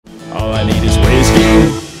All I need is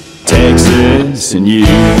whiskey, Texas, and you.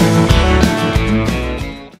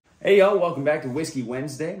 Hey y'all, welcome back to Whiskey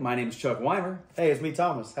Wednesday. My name is Chuck Weimer. Hey, it's me,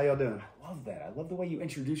 Thomas. How y'all doing? I love that. I love the way you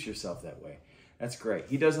introduce yourself that way. That's great.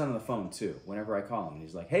 He does that on the phone too. Whenever I call him,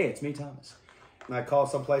 he's like, "Hey, it's me, Thomas." And I call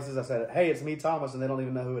some places, I said, "Hey, it's me, Thomas," and they don't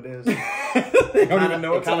even know who it is. They don't even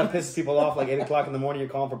know It it's kind of Thomas. pisses people off, like 8 o'clock in the morning, you're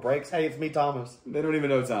calling for breaks. Hey, it's me, Thomas. They don't even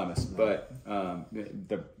know Thomas. But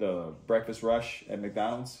the breakfast rush at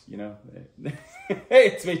McDonald's, you know. Hey,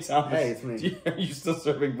 it's me, Thomas. Hey, it's me. Are you still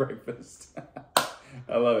serving breakfast?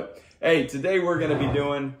 I love it. Hey, today we're going to be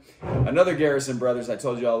doing another Garrison Brothers. I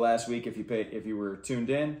told you all last week if you were tuned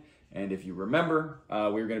in, and if you remember,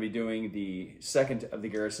 we were going to be doing the second of the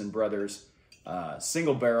Garrison Brothers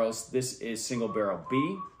single barrels. This is single barrel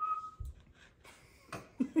B.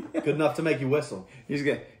 Good enough to make you whistle. He's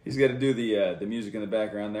got to do the music in the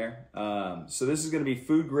background there. So this is going to be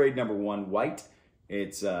food grade number 1 white.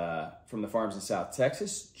 It's from the farms in South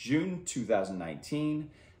Texas, June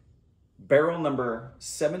 2019. Barrel number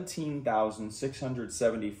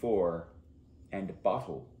 17,674 and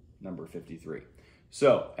bottle number 53.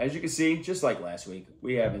 So as you can see, just like last week,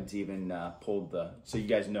 we haven't even pulled so you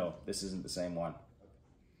guys know this isn't the same one.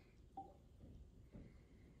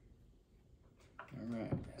 All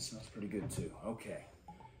right, that smells pretty good too. Okay.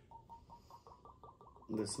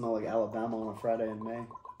 Does it smell like Alabama on a Friday in May?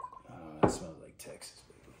 That smells like Texas,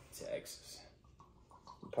 baby. Texas.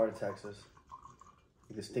 What part of Texas?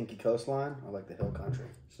 Like the stinky coastline or like the hill country?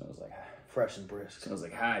 Smells like Fresh and brisk. Smells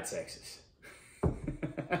like high Texas.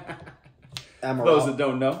 Amarillo. For those that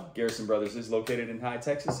don't know, Garrison Brothers is located in High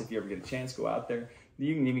Texas. If you ever get a chance, go out there.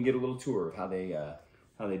 You can even get a little tour of how they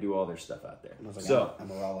do all their stuff out there. Like So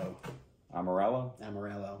Amarillo. Amarillo?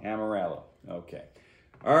 Amarillo. Amarillo. Okay.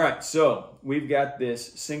 All right. So we've got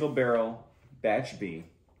this single barrel batch B.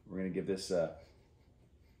 We're gonna give this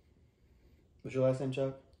What's your last name,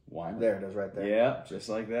 Chuck? Weimer. There it is, right there. Yeah, just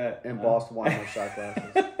like that. Embossed Weimer shot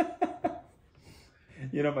glasses.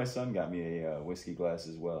 You know, my son got me a whiskey glass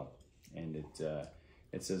as well, and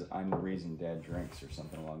it says "I'm the reason Dad drinks" or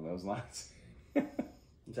something along those lines.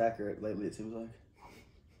 It's accurate lately, it seems like.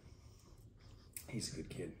 He's a good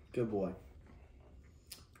kid. Good boy.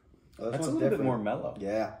 Oh, That's a one's little bit different. more mellow.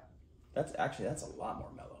 Yeah. That's a lot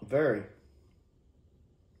more mellow. Very.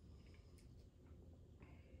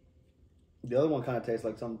 The other one kind of tastes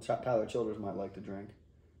like some Tyler Childers might like to drink.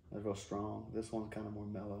 It's real strong. This one's kind of more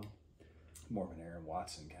mellow. More of an Aaron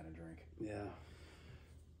Watson kind of drink. Yeah.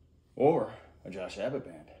 Or a Josh Abbott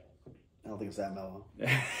band. I don't think it's that mellow.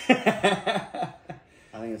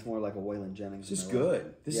 I think it's more like a Waylon Jennings. This is mellow.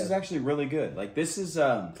 good. This is actually really good. Like this is It's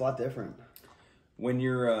a lot different. when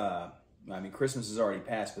you're I mean Christmas is already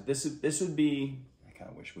passed, but this would be, I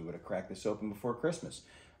kind of wish we would have cracked this open before Christmas.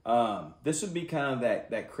 This would be kind of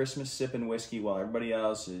that Christmas sipping whiskey while everybody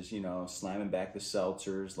else is, you know, slamming back the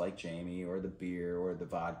seltzers like Jamie, or the beer or the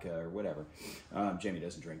vodka or whatever. Jamie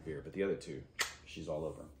doesn't drink beer, but the other two, she's all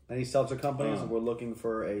over. Any seltzer companies, we're looking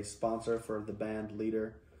for a sponsor for the band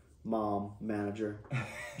leader, mom, manager,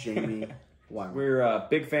 Jamie Weimer. We're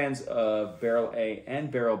big fans of Barrel A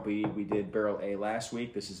and Barrel B. We did Barrel A last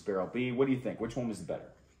week. This is Barrel B. What do you think? Which one was the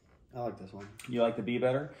better? I like this one. You like the B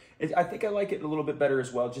better? I think I like it a little bit better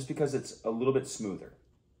as well, just because it's a little bit smoother,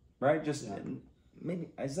 right? Just maybe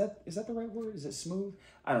is that the right word? Is it smooth?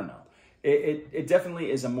 I don't know. It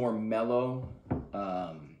definitely is a more mellow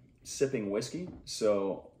sipping whiskey.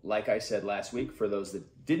 So, like I said last week, for those that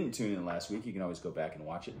didn't tune in last week, you can always go back and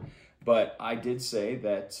watch it. But I did say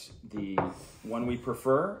that the one we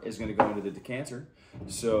prefer is going to go into the decanter.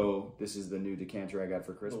 So this is the new decanter I got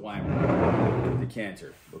for Chris. Weimer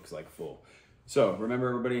decanter, looks like full. So remember,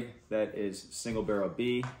 everybody, that is single barrel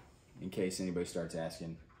B, in case anybody starts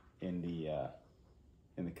asking in the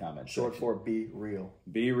comments. Short for Be Real.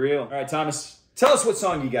 Be real. All right, Thomas, tell us what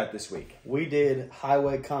song you got this week. We did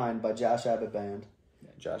Highway Kind by Josh Abbott Band.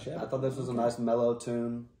 Josh Abbott. I thought this was a nice mellow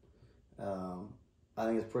tune. I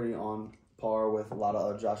think it's pretty on par with a lot of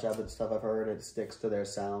other Josh Abbott stuff I've heard. It sticks to their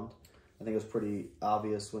sound. I think it was pretty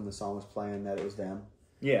obvious when the song was playing that it was them.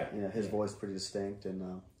 Yeah. You know, his voice pretty distinct,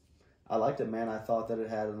 and I liked it, man. I thought that it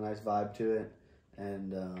had a nice vibe to it,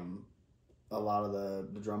 and a lot of the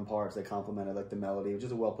drum parts, they complemented like the melody. It was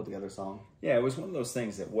just a well put together song. Yeah, it was one of those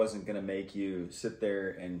things that wasn't going to make you sit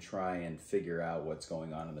there and try and figure out what's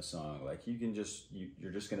going on in the song. Like you can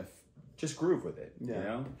you're just going to just groove with it. Yeah. You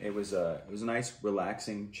know, it was a nice,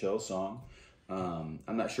 relaxing, chill song. I'm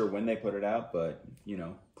not sure when they put it out, but you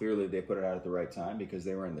know, clearly they put it out at the right time because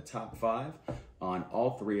they were in the top 5 on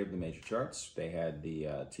all 3 of the major charts. They had the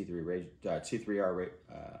T3R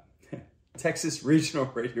Texas Regional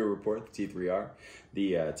Radio Report, the T3R,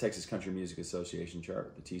 the Texas Country Music Association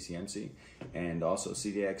chart, the TCMC, and also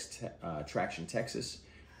CDX Traction Texas.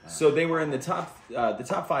 So they were in the top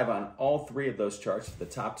 5 on all 3 of those charts, the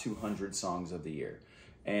top 200 songs of the year.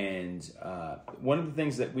 And one of the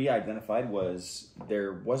things that we identified was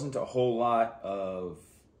there wasn't a whole lot of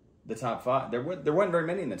the top 5. There weren't very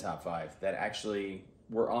many in the top 5 that actually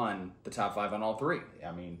were on the top 5 on all 3.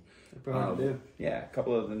 I mean, yeah, a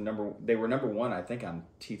couple of them they were number 1, I think, on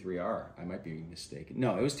T3R. I might be mistaken.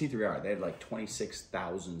 No, it was T3R. They had like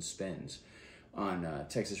 26,000 spins on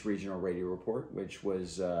Texas Regional Radio Report, which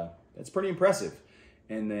was that's pretty impressive.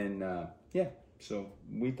 And then so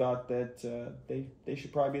we thought that they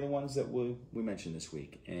should probably be the ones that we mentioned this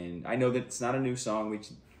week. And I know that it's not a new song. We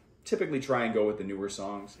typically try and go with the newer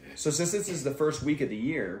songs. So since this is the first week of the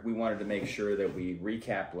year, we wanted to make sure that we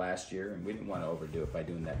recapped last year, and we didn't want to overdo it by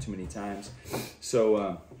doing that too many times.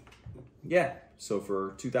 So so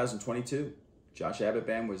for 2022, Josh Abbott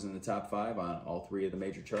Band was in the top 5 on all 3 of the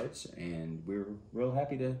major charts, and we were real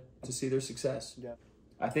happy to see their success. Yeah.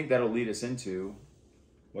 I think that'll lead us into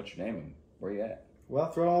what's your name and where you at?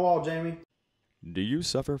 Well, throw it on the wall, Jamie. Do you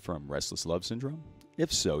suffer from restless love syndrome?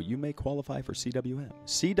 If so, you may qualify for CWM.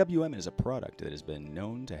 CWM is a product that has been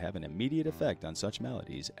known to have an immediate effect on such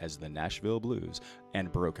maladies as the Nashville Blues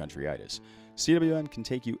and Bro Countryitis. CWM can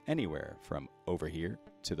take you anywhere from over here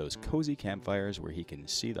to those cozy campfires where he can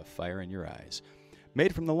see the fire in your eyes.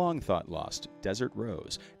 Made from the long thought lost Desert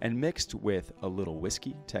Rose and mixed with a little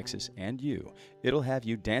whiskey, Texas, and you, it'll have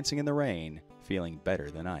you dancing in the rain, feeling better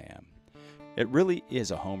than I am. It really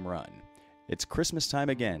is a home run. It's Christmas time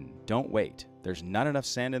again. Don't wait. There's not enough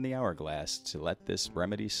sand in the hourglass to let this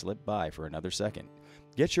remedy slip by for another second.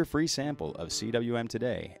 Get your free sample of CWM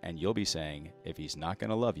today, and you'll be saying, if he's not going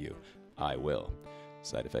to love you, I will.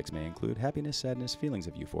 Side effects may include happiness, sadness, feelings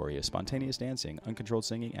of euphoria, spontaneous dancing, uncontrolled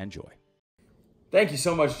singing, and joy. Thank you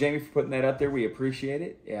so much, Jamie, for putting that up there. We appreciate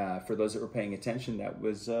it. For those that were paying attention, that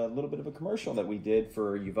was a little bit of a commercial that we did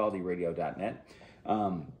for UvaldeRadio.net.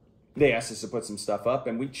 They asked us to put some stuff up,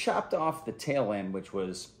 and we chopped off the tail end, which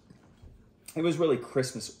was really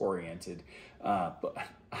Christmas oriented. But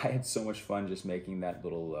I had so much fun just making that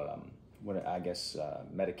little,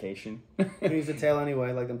 medication. Use the tail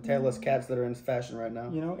anyway, like them tailless cats that are in fashion right now.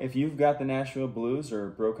 You know, if you've got the Nashville Blues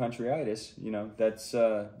or Bro Countryitis, that's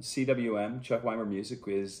CWM. Chuck Weimer Music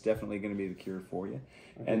is definitely going to be the cure for you.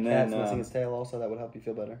 Okay, and then missing his tail also, that would help you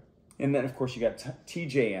feel better. And then, of course, you got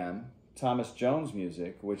TJM. Thomas Jones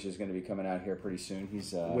Music, which is going to be coming out here pretty soon.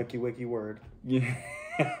 He's wiki word. Yeah,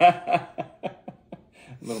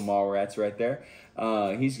 little mall rats right there.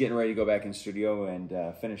 He's getting ready to go back in studio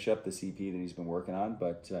and finish up this EP that he's been working on.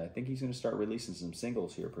 But I think he's going to start releasing some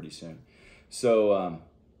singles here pretty soon. So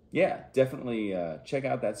definitely check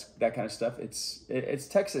out that kind of stuff. It's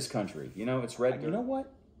Texas country, It's red. You know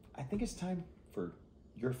what? I think it's time for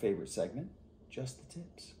your favorite segment, Just the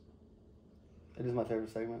Tips. It is my favorite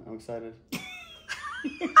segment. I'm excited.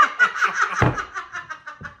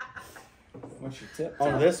 What's your tip?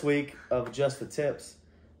 On this week of Just the Tips,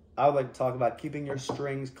 I would like to talk about keeping your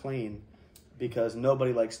strings clean because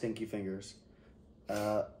nobody likes stinky fingers.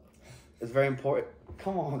 It's very important.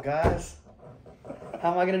 Come on, guys.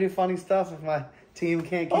 How am I going to do funny stuff if my team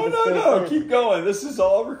can't keep it clean? No, keep going. This is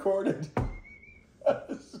all recorded.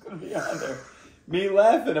 This is going to be on there. Me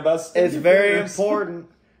laughing about stinky fingers. It's very important.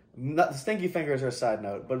 Stinky fingers are a side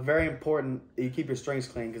note, but very important you keep your strings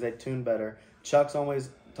clean because they tune better. Chuck's always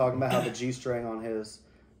talking about how the G string on his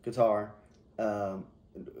guitar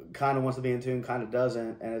kind of wants to be in tune, kind of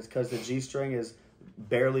doesn't, and it's because the G string is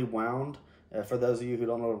barely wound. For those of you who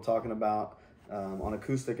don't know what I'm talking about, on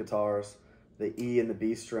acoustic guitars, the E and the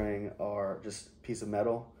B string are just a piece of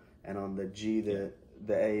metal, and on the G, the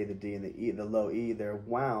A, the D, and the E, the low E, they're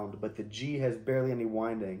wound, but the G has barely any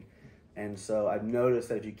winding. And so I've noticed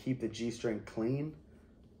that if you keep the G string clean,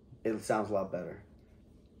 it sounds a lot better.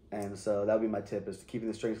 And so that would be my tip, is keeping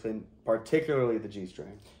the strings clean, particularly the G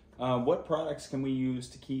string. What products can we use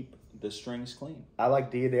to keep the strings clean? I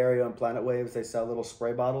like D'Addario and Planet Waves. They sell little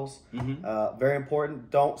spray bottles. Mm-hmm. Very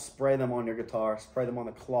important, don't spray them on your guitar. Spray them on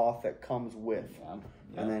the cloth that comes with. Yeah.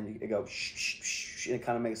 And then it goes shh, shh, shh, and it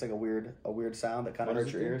kind of makes like a weird sound that kind of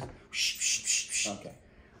hurts your ears. Shh, shh, shh, shh. Okay.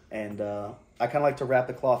 And I kind of like to wrap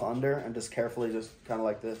the cloth under and just carefully just kind of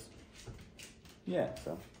like this. Yeah.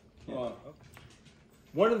 So. Yeah. Well,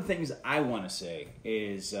 one of the things I want to say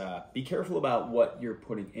is be careful about what you're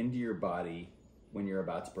putting into your body when you're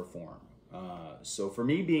about to perform. So for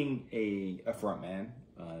me, being a front man,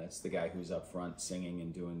 that's the guy who's up front singing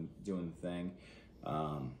and doing the thing.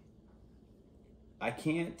 I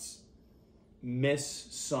can't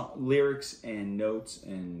miss lyrics and notes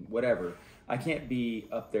and whatever, I can't be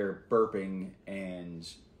up there burping and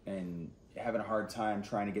having a hard time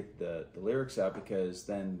trying to get the lyrics out, because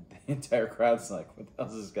then the entire crowd's like, what the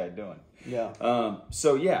hell is this guy doing? Yeah.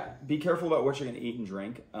 So yeah, be careful about what you're going to eat and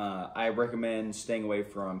drink. I recommend staying away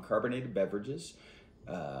from carbonated beverages.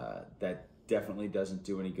 That definitely doesn't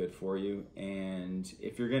do any good for you. And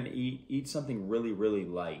if you're going to eat something really, really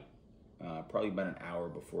light, probably about an hour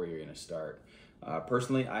before you're going to start.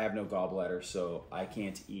 Personally, I have no gallbladder, so I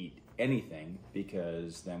can't eat anything,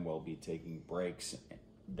 because then we'll be taking breaks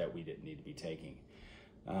that we didn't need to be taking.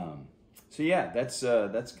 So yeah, that's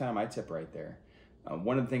kind of my tip right there.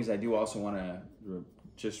 One of the things I do also want to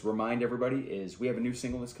just remind everybody is we have a new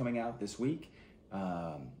single that's coming out this week.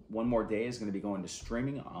 One More Day is going to be going to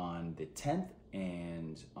streaming on the 10th,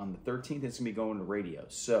 and on the 13th it's going to be going to radio.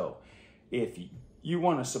 So if you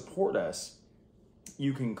want to support us,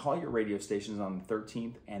 you can call your radio stations on the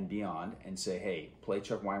 13th and beyond and say, hey, play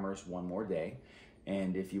Chuck Weimer's One More Day.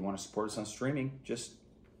 And if you want to support us on streaming, just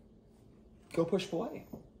go push play.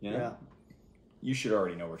 You know? Yeah. You should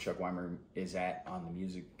already know where Chuck Weimer is at on the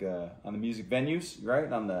music venues,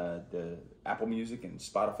 right? On the Apple Music and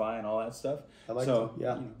Spotify and all that stuff. Yeah. You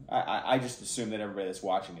know, I just assume that everybody that's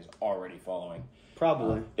watching is already following.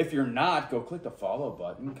 Probably. If you're not, go click the follow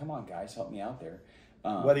button. Come on, guys, help me out there.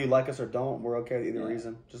 Whether you like us or don't, we're okay with either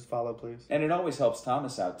reason. Just follow, please. And it always helps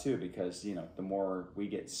Thomas out too, because the more we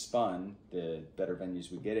get spun, the better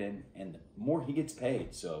venues we get in, and the more he gets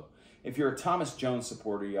paid. So if you're a Thomas Jones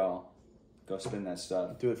supporter, y'all, go spin that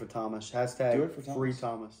stuff. Do it for Thomas. Hashtag Do it for Thomas. Free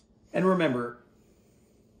Thomas. And remember,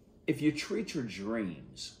 if you treat your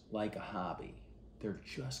dreams like a hobby, they're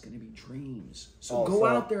just going to be dreams. So go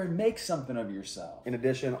out there and make something of yourself. In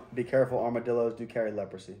addition, be careful, armadillos do carry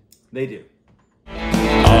leprosy. They do. All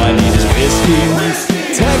I need is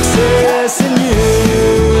whiskey, Texas, and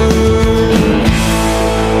you.